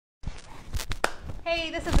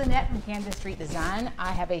Hey, this is Annette from Kansas Street Design.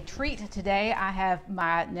 I have a treat today. I have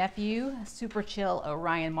my nephew, Super Chill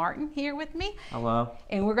Orion Martin, here with me. Hello.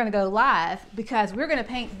 And we're going to go live because we're going to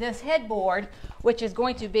paint this headboard, which is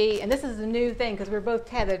going to be, and this is a new thing because we're both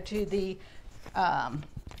tethered to the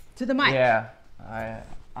mic. Yeah,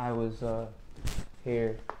 I was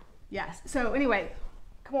here. Yes. So anyway,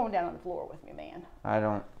 come on down on the floor with me, man. I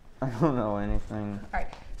don't know anything. All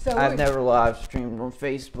right. So I've never live streamed on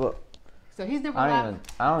Facebook. So he's never I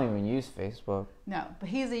don't even use Facebook. No, but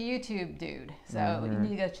he's a YouTube dude. So you need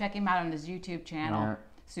to go check him out on his YouTube channel,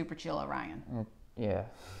 Super Chill Orion. Yeah.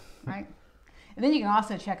 Right? And then you can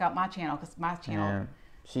also check out my channel because my channel. Yeah.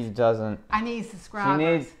 She doesn't. I need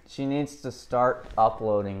subscribers. She needs to start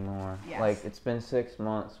uploading more. Yes. Like, it's been 6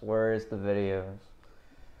 months. Where is the videos?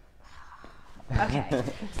 Okay.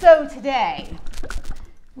 So today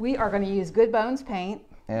we are going to use Good Bones paint.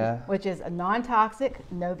 Yeah. Which is a non-toxic,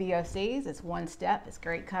 no VOCs. It's one step. It's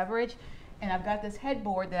great coverage. And I've got this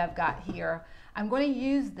headboard that I've got here. I'm going to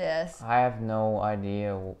use this. I have no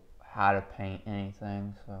idea how to paint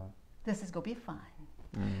anything, so. This is going to be fun.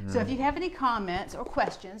 So if you have any comments or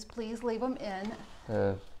questions, please leave them in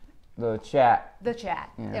the chat. The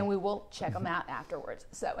chat, Yeah. and we will check them out afterwards.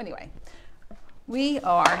 So anyway, we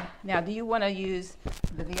are, now do you want to use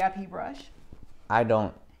the VIP brush? I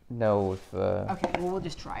don't know if Okay, well, we'll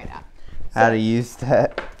just try it out. how to use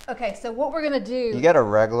that. Okay, so what we're going to do. You got a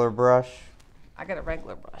regular brush? I got a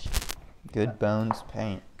regular brush. Good Bones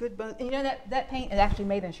paint. Good Bones. And you know that paint is actually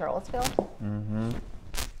made in Charlottesville? Mm-hmm.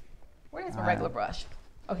 Where is my regular brush?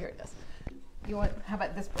 Oh, here it is. You want? How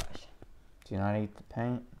about this brush? Do you not eat the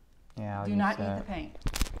paint? Yeah, I'll Do use not that. eat the paint.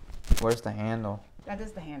 Where's the handle? That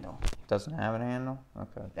is the handle. Doesn't have a handle?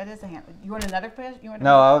 Okay. That is the handle. You want another brush? You want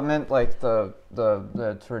No, I meant like the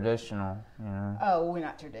traditional, you know. Oh, we're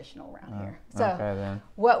not traditional around here. So okay, then.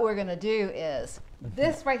 what we're going to do is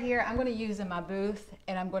this right here, I'm going to use in my booth,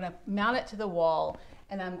 and I'm going to mount it to the wall,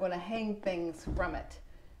 and I'm going to hang things from it.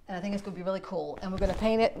 And I think it's going to be really cool. And we're going to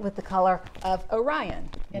paint it with the color of Orion,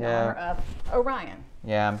 in honor of Orion.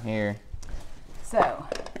 Yeah, I'm here. So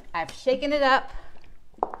I've shaken it up.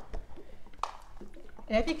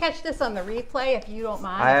 And if you catch this on the replay, if you don't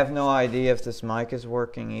mind. I have no idea if this mic is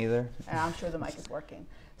working either. I'm sure the mic is working.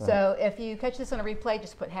 So if you catch this on a replay,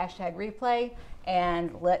 just put #replay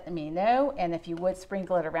and let me know. And if you would,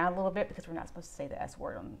 sprinkle it around a little bit because we're not supposed to say the S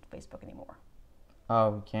word on Facebook anymore. Oh,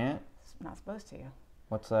 we can't? It's not supposed to.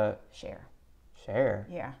 What's that? Share. Share?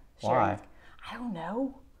 Yeah. Why? I don't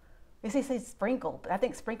know. They say sprinkle, but I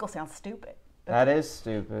think sprinkle sounds stupid. But That is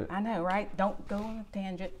stupid. I know, right? Don't go on a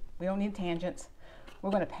tangent. We don't need tangents. We're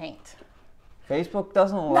going to paint. Facebook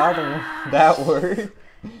doesn't allow that word.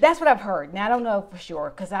 That's what I've heard. Now, I don't know for sure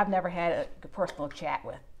because I've never had a personal chat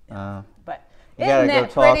with him. But You gotta isn't go that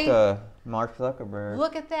talk pretty? to Mark Zuckerberg.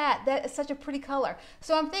 Look at that. That is such a pretty color.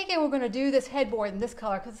 So I'm thinking we're going to do this headboard in this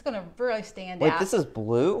color because it's going to really stand out. Wait, this is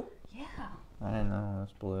blue? Yeah. I didn't know it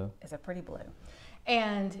was blue. It's a pretty blue.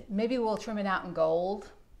 And maybe we'll trim it out in gold.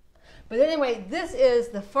 But anyway, this is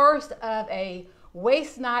the first of a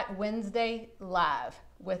Waste Not Wednesday live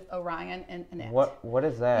with Orion and Annette. What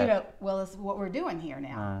is that? You know, well, it's what we're doing here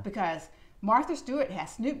now because Martha Stewart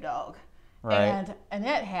has Snoop Dogg Right. and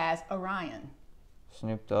Annette has Orion.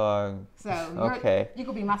 Snoop Dogg. So okay. You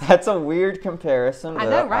could be my. That's a weird comparison, but I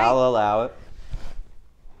know, right? I'll allow it.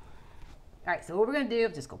 All right, so what we're going to do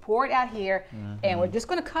is just go pour it out here, and we're just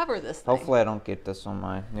going to cover this thing. Hopefully I don't get this on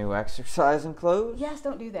my new exercising clothes. Yes,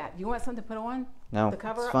 don't do that. You want something to put on? No, to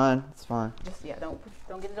cover it's up? fine. It's fine. Just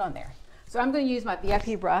don't get it on there. So I'm going to use my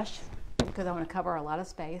VIP brush because I want to cover a lot of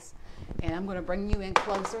space, and I'm going to bring you in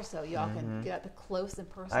closer so y'all can get up close and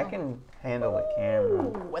personal. I can handle the camera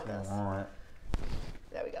with if us. you want.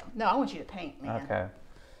 There we go. No, I want you to paint, man. Okay.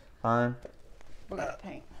 Fine. We're going to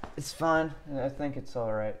paint. It's fine. I think it's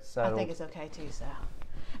all right. Settled. I think it's okay too, Sal.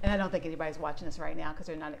 And I don't think anybody's watching this right now because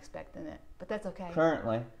they're not expecting it. But that's okay.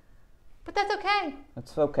 Currently. But that's okay.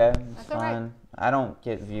 It's okay. It's That's all right. fine. I don't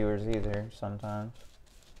get viewers either sometimes.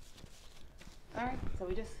 All right. So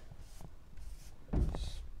we just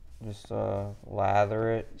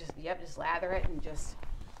Lather it. just lather it and just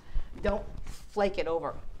don't flake it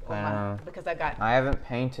over. Because I haven't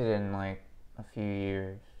painted in like a few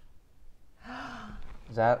years.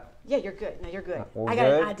 Is that? Yeah, you're good. No, you're good. We're I got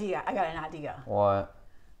good? an idea. What?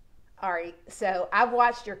 All right. So I've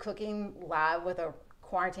watched your cooking live with a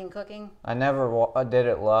quarantine cooking. I never did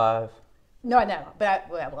it live. No, I know, but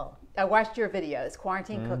I watched your videos,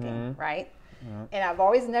 quarantine cooking, right? And I've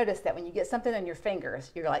always noticed that when you get something on your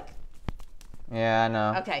fingers, you're like, Yeah, I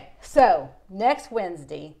know. okay. So next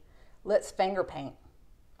Wednesday, let's finger paint.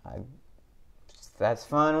 I That's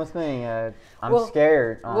fine with me. I'm We'll-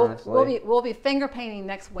 scared, honestly. We'll be finger painting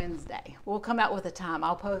next Wednesday. We'll come out with a time.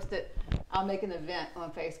 I'll post it. I'll make an event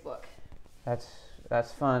on Facebook.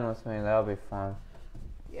 That's fine with me. That'll be fun.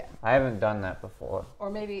 Yeah. I haven't done that before.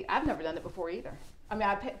 Or maybe I've never done it before either. I mean,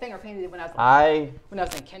 I finger painted it when I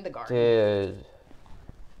was in kindergarten. Did.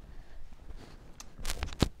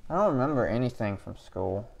 I don't remember anything from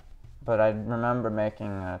school, but I remember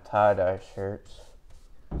making tie-dye shirts.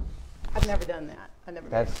 I've never done that. I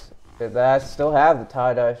never. I still have the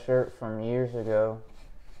tie-dye shirt from years ago.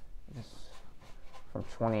 It's from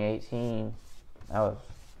 2018. That was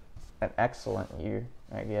an excellent year,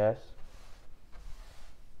 I guess.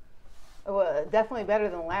 Well, definitely better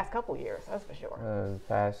than the last couple years. That's for sure. The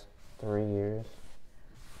past 3 years.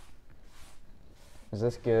 Is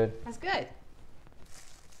this good? That's good.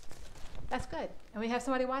 That's good. And we have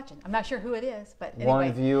somebody watching. I'm not sure who it is, but anyway.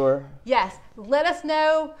 One viewer. Yes. Let us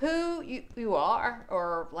know who you are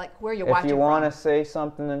or like where you're watching If you from. want to say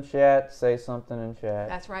something in chat, say something in chat.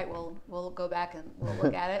 That's right. We'll go back and we'll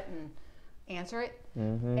look at it and answer it.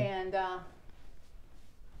 Mm-hmm. And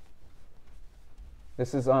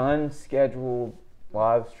this is an unscheduled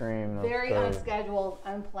live stream. very unscheduled,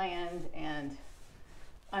 unplanned, and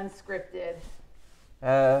unscripted.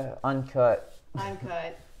 Uncut.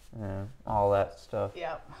 Uncut. Yeah, all that stuff.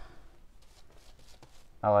 Yep.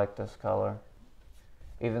 I like this color.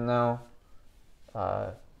 Even though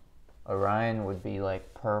Orion would be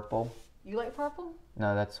like purple. You like purple?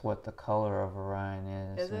 No, that's what the color of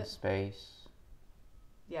Orion is in space.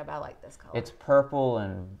 Yeah, but I like this color. It's purple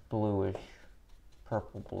and bluish.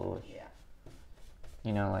 Purple bluish. Yeah.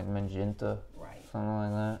 You know, like magenta. Right. Something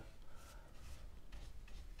like that.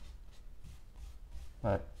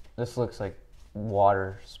 But this looks like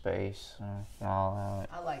water space. I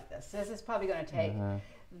like this. This is probably going to take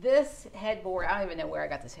this headboard. I don't even know where I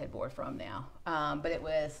got this headboard from now, but it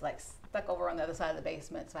was like stuck over on the other side of the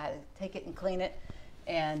basement, so I had to take it and clean it.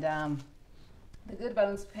 And the Good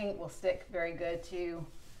Bones paint will stick very good to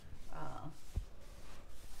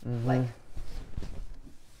like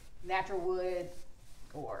natural wood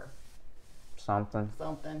or something.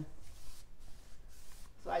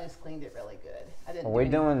 So I just cleaned it really good. I didn't. Are we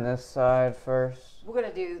doing this side first? We're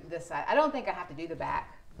gonna do this side. I don't think I have to do the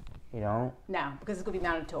back. You don't? No, because it's gonna be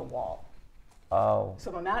mounted to a wall. Oh.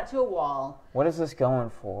 So I'm gonna mount it to a wall. What is this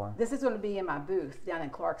going for? This is gonna be in my booth down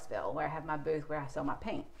in Clarksville, where I have my booth where I sell my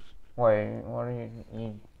paint. Wait, what are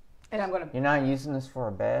you? And I'm gonna. You're not using this for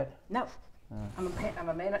a bed? No. I'm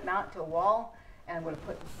gonna mount it to a wall, and I'm gonna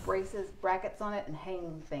put brackets on it, and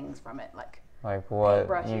hang things from it, like what?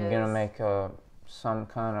 paintbrushes. You're gonna make some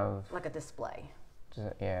kind of like a display.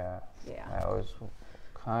 Yeah. Yeah. That was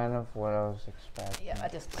kind of what I was expecting. Yeah, I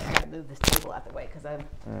just gotta move this table out the way because I've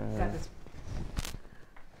got this.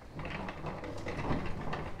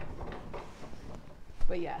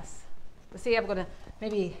 But yes, but see, I'm gonna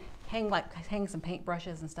maybe hang some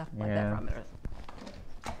paintbrushes and stuff like that from it.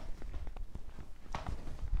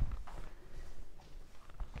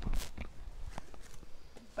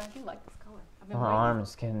 But I do like this color. I've been My waiting. arm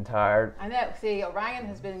is getting tired. I know. See, Orion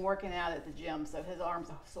has been working out at the gym, so his arms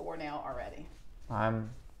are sore now already.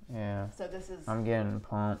 So this is. I'm getting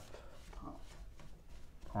pumped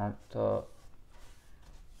up.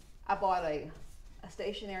 I bought a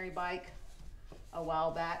stationary bike a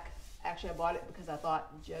while back. Actually, I bought it because I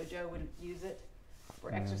thought JoJo would use it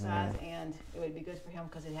for exercise, and it would be good for him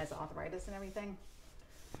because he has arthritis and everything.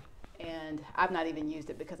 And I've not even used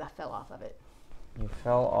it because I fell off of it. You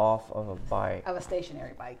fell off of a bike. Of a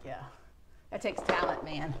stationary bike, yeah. That takes talent,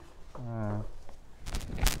 man.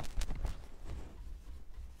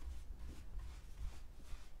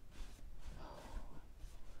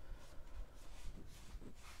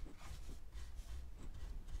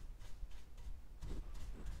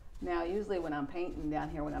 Now, usually when I'm painting down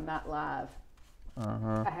here, when I'm not live,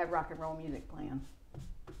 I have rock and roll music playing.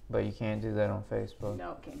 But you can't do that on Facebook.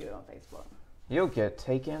 No, can't do it on Facebook. You'll get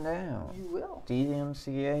taken down. You will.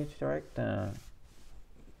 DMCA strike down.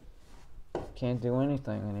 Can't do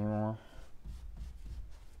anything anymore.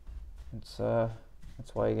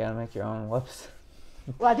 That's why you gotta make your own website.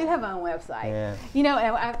 Well, I do have my own website. Yeah. You know,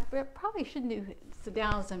 and I probably shouldn't sit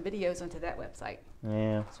down some videos onto that website.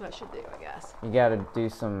 Yeah. That's what I should do, I guess. You gotta do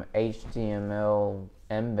some HTML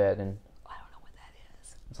embedding. I don't know what that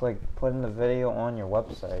is. It's like putting the video on your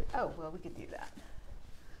website. Oh, well, we could do that.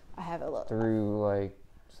 I have a look. Through like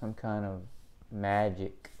some kind of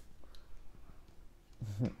magic.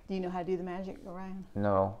 Do you know how to do the magic, Orion?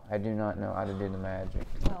 No, I do not know how to do the magic.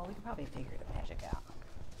 Well, we could probably figure the magic out.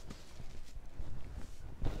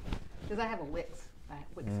 Because I have a Wix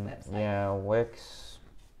website. Yeah, Wix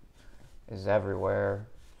is everywhere.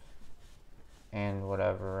 And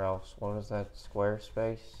whatever else. What is that?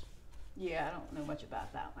 Squarespace? Yeah, I don't know much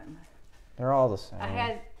about that one. They're all the same. I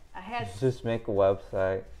had. Just make a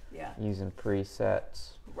website. Yeah. Using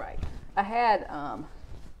presets. Right. I had.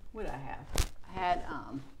 What did I have? I had.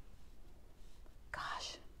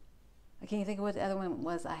 Gosh, I can't think of what the other one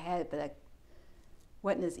was. I had, but it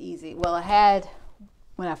wasn't as easy. Well, I had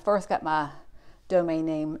when I first got my domain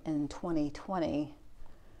name in 2020.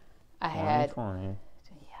 I had. 2020.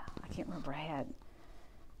 I can't remember. I had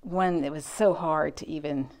one that was so hard to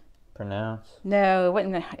even pronounce. No, it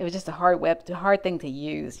wasn't. It was just a hard thing to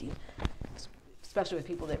use, especially with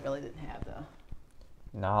people that really didn't have the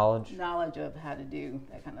knowledge of how to do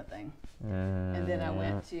that kind of thing. And then I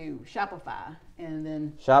went to Shopify, and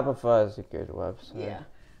then Shopify is a good website. Yeah,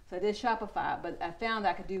 so I did Shopify, but I found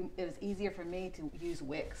I could do. It was easier for me to use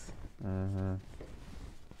Wix. Mm-hmm.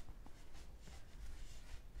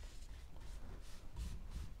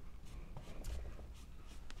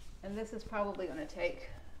 And this is probably going to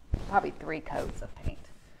take 3 coats of paint.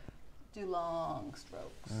 Do long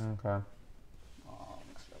strokes. Okay. Long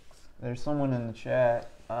strokes. There's someone in the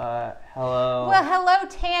chat. Hello. Well, hello,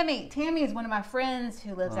 Tammy. Tammy is one of my friends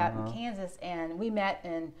who lives out in Kansas, and we met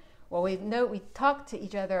and we talked to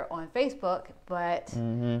each other on Facebook, but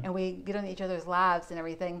and we get on each other's lives and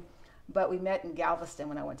everything. But we met in Galveston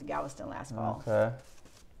when I went to Galveston last fall. Okay.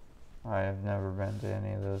 I have never been to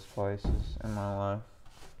any of those places in my life.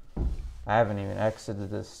 I haven't even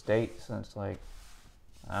exited the state since, like,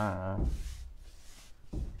 I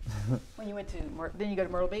don't know. When you went to, then you go to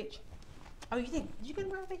Myrtle Beach? Oh, did you go to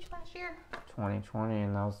Myrtle Beach last year? 2020,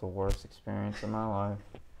 and that was the worst experience of my life.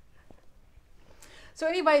 So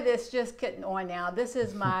anybody that's just getting on now, this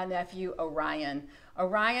is my nephew, Orion.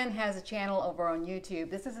 Orion has a channel over on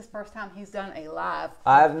YouTube. This is his first time he's done a live.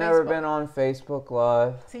 I've never been on Facebook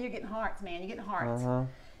Live. So you're getting hearts, man. You're getting hearts.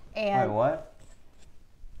 And wait, what?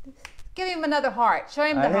 Give him another heart. Show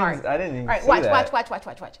him the heart. I didn't even see that. All right,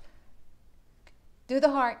 watch. Do the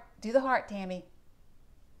heart. Do the heart, Tammy.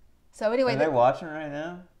 So anyway. Are they watching right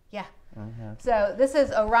now? Yeah. So this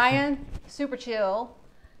is Orion, super chill.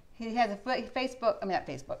 He has a Facebook, not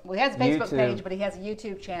Facebook. Well, he has a Facebook page, but he has a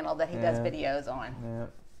YouTube channel that he does videos on. Yeah.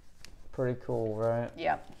 Pretty cool, right?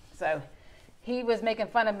 Yep. So he was making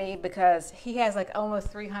fun of me because he has like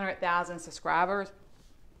almost 300,000 subscribers,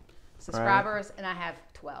 and I have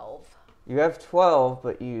 12. You have 12,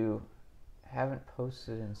 but you haven't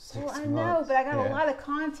posted in 6 months. Well, I know, but I got a lot of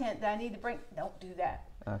content that I need to bring. Don't do that.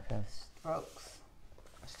 Okay.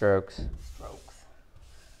 Strokes.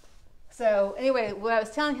 So anyway, what I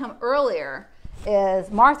was telling him earlier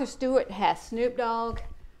is Martha Stewart has Snoop Dogg,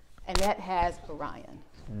 Annette has Orion.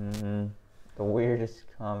 The weirdest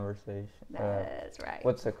conversation. That's right.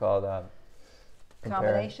 What's it called?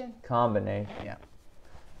 Combination? Combination. Yeah.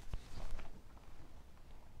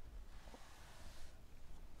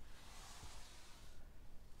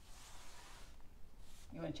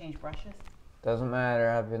 You want to change brushes? Doesn't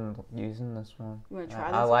matter. I've been using this one. You want to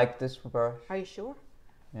try this? I like this brush. Are you sure?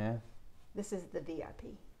 Yeah. This is the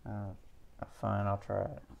VIP. Fine, I'll try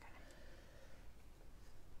it.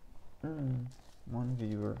 Okay. One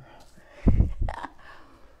viewer.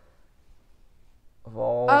 Of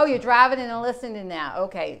all. Oh, you're driving and listening now.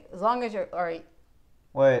 Okay, as long as you're all right.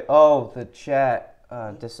 Wait. Oh, the chat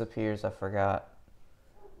disappears. I forgot.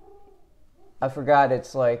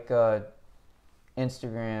 It's like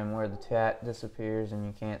Instagram where the chat disappears and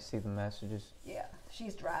you can't see the messages. Yeah,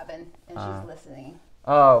 she's driving and she's listening.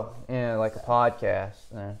 Oh, yeah, like a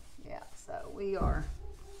podcast. Yeah, so we are.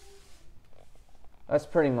 That's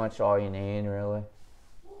pretty much all you need, really,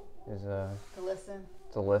 is to listen.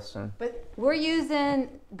 To listen. But we're using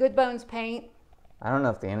Good Bones paint. I don't know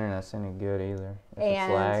if the internet's any good either. If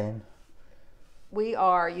it's lagging. We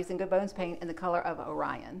are using Good Bones paint in the color of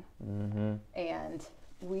Orion. And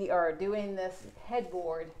we are doing this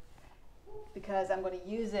headboard because I'm going to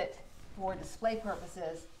use it for display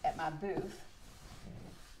purposes at my booth.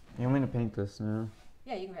 You want me to paint this now?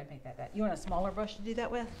 Yeah, you can go ahead and paint that. You want a smaller brush to do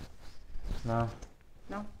that with? No.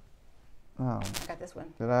 No? Oh. I got this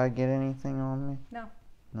one. Did I get anything on me? No.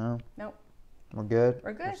 No? Nope. We're good?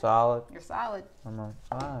 We're good. We're solid? You're solid. I'm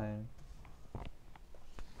fine.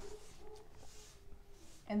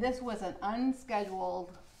 And this was an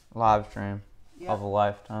unscheduled live stream of a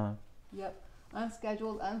lifetime. Yep.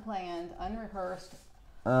 Unscheduled, unplanned, unrehearsed.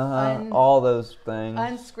 All those things.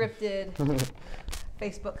 Unscripted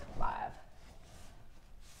Facebook Live.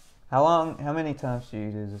 How many times do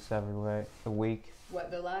you do this every week? What,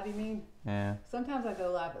 go live you mean? Yeah. Sometimes I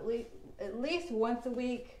go live at least once a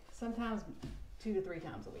week, sometimes 2 to 3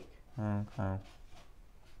 times a week. Okay.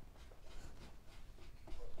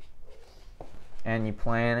 And you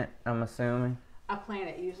plan it, I'm assuming? I plan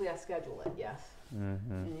it. Usually I schedule it, yes.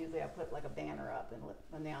 Mm-hmm. And usually I put like a banner up and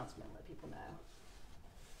announcement, let people know.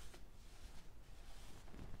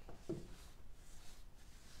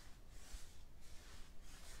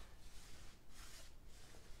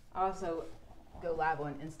 I also go live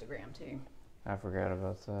on Instagram too. I forgot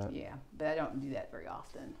about that. Yeah, but I don't do that very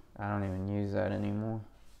often. I don't even use that anymore.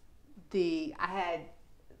 I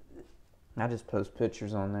just post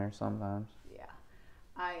pictures on there sometimes. Yeah,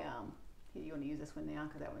 you want to use this one now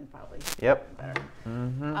because that one's probably Yep. better.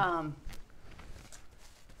 Mm-hmm.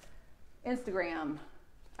 Instagram,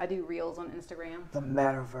 I do reels on Instagram. The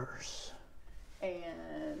metaverse.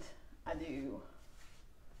 And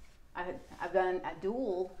I've done a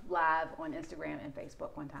dual live on Instagram and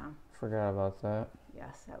Facebook one time. Forgot about that.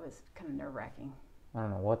 Yes, that was kind of nerve-wracking. I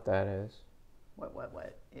don't know what that is. What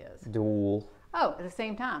is? Dual. Oh, at the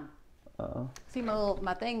same time. Uh-oh. See,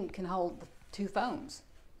 my thing can hold 2 phones.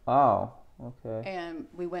 Oh, okay. And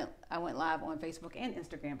I went live on Facebook and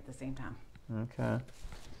Instagram at the same time. Okay.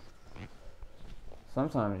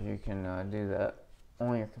 Sometimes you can do that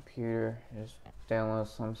on your computer. Just download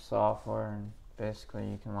some software and basically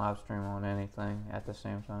you can live stream on anything at the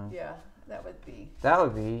same time. Yeah, that would be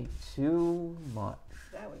too much.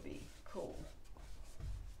 That would be cool.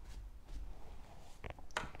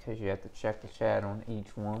 Because you have to check the chat on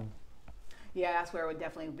each one. Yeah, that's where it would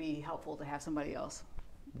definitely be helpful to have somebody else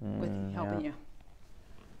with helping you.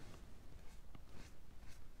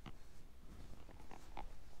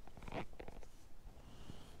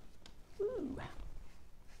 Ooh.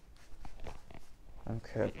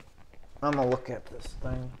 Okay. I'm going to look at this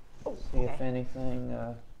thing. See if anything...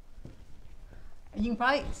 You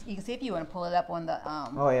can see if you want to pull it up on the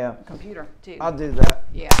computer too. I'll do that.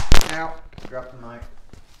 Yeah. Now, drop the mic.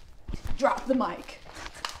 Drop the mic.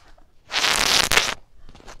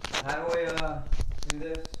 How do we do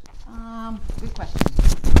this? Good question.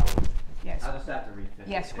 Yes. I'll just have to refit.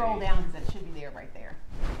 Yeah, scroll down because it should be there right there.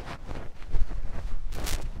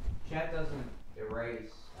 Chat doesn't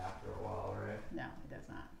erase after a while, right? No, it does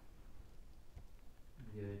not.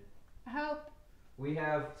 Good. I hope. We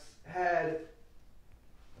have had...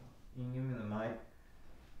 You can give me the mic.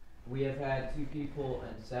 We have had 2 people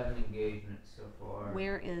and 7 engagements so far.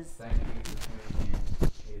 Where is... Thank you for tuning in.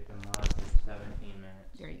 We've been live for 17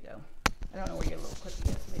 minutes. There you go. I don't know where your little cookie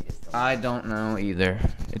is. Maybe it's still... I don't know either.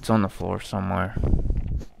 It's on the floor somewhere.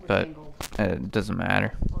 But it doesn't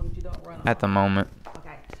matter. Well, you don't run at the moment.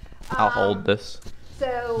 Okay. I'll hold this.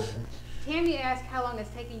 So, Tammy asked how long it's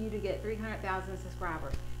taking you to get 300,000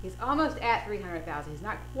 subscribers. He's almost at 300,000. He's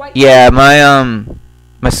not quite... Yeah,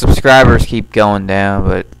 my subscribers keep going down,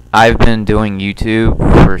 but I've been doing YouTube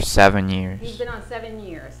for 7 years. He's been on 7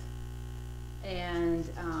 years. And,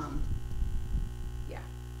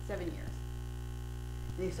 7 years.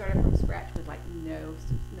 And he started from scratch with, like, no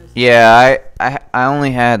Yeah, I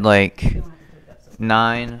only had, like,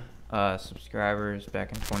 9 subscribers back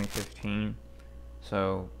in 2015.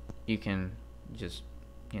 So, you can just,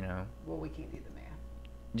 Well, we can't do the math.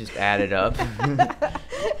 Just add it up.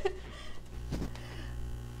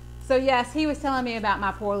 So yes, he was telling me about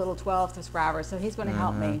my poor little 12 subscribers, so he's going to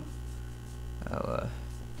help me.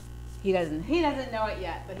 He doesn't know it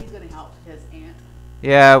yet, but he's going to help his aunt.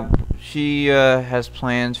 Yeah, she has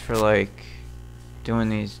plans for like doing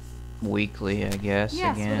these weekly, I guess.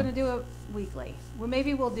 Yes, again. we're going to do it weekly. Well,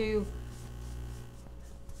 maybe we'll do.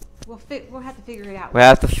 We'll have to figure it out. We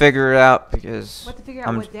have to figure it out because we'll have to figure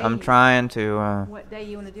out what day I'm trying to. What day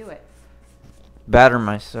you want to do it? Better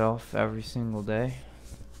myself every single day.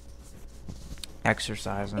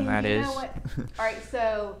 Exercising, and that you is. Know what? All right,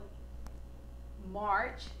 so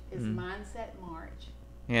March is Mindset March.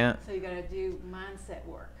 Yeah. So you got to do mindset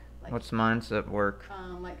work. Like, what's mindset work?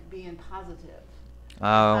 Like being positive.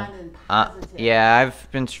 Oh. Finding positive. Yeah,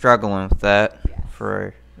 I've been struggling with that Yes.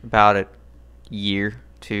 for about a year,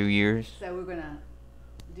 2 years. So we're gonna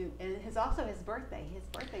do, and it's also his birthday. His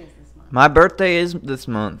birthday is this month. My birthday is this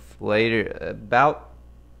month. Later, about.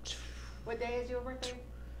 What day is your birthday?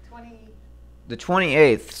 The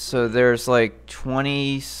 28th, so there's like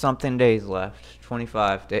 20-something days left.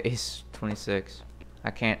 25 days, 26.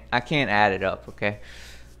 I can't add it up, okay?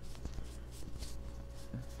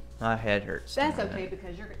 My head hurts. That's okay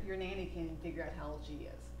because your nanny can figure out how old she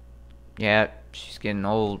is. Yeah, she's getting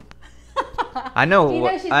old. I know.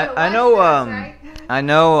 I know. Right? I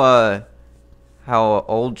know how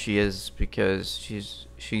old she is because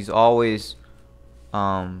she's always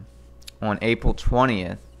on April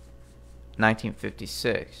 20th.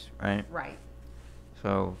 1956, right? Right.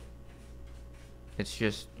 So it's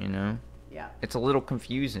just, Yeah. it's a little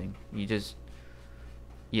confusing. You just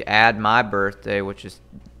you add my birthday, which is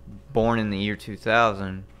born in the year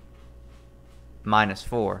 2000, minus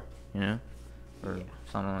 4, you know, or Yeah.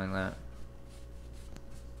 something like that.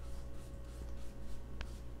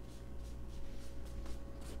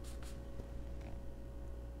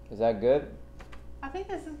 Is that good? I think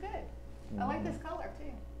this is good. I like this color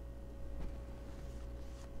too.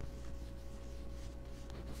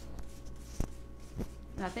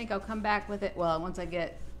 And I think I'll come back with it. Well, once I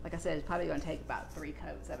get, like I said, it's probably going to take about 3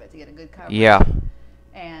 coats of it to get a good coverage. Yeah.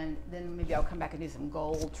 And then maybe I'll come back and do some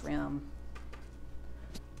gold trim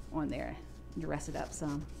on there, dress it up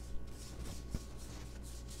some.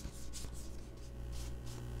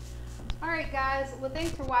 All right, guys. Well,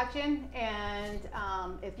 thanks for watching. And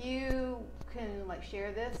if you can like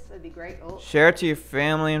share this, that'd be great. Oh, Share it to your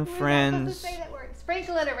family and we're not friends. supposed to say that word.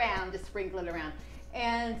 Sprinkle it around. Just sprinkle it around.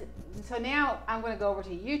 And so now I'm going to go over to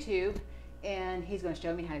YouTube, and he's going to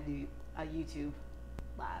show me how to do a YouTube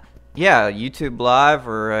live. Yeah, YouTube live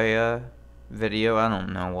or a video. I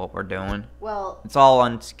don't know what we're doing. Well, It's all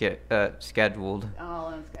scheduled. all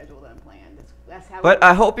unscheduled, unplanned. That's how. But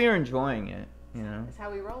I hope you're enjoying it. You know. That's how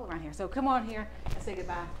we roll around here. So come on here and say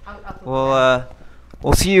goodbye.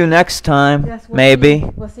 We'll see you next time. Yes, maybe.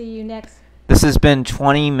 We'll see you next. This has been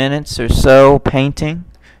 20 minutes or so painting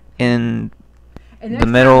in And the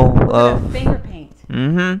middle of. finger paint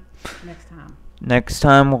Mm-hmm. next time. Next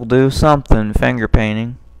time we'll do something finger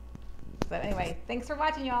painting. But anyway, thanks for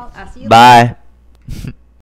watching, y'all. I'll see you later. Bye.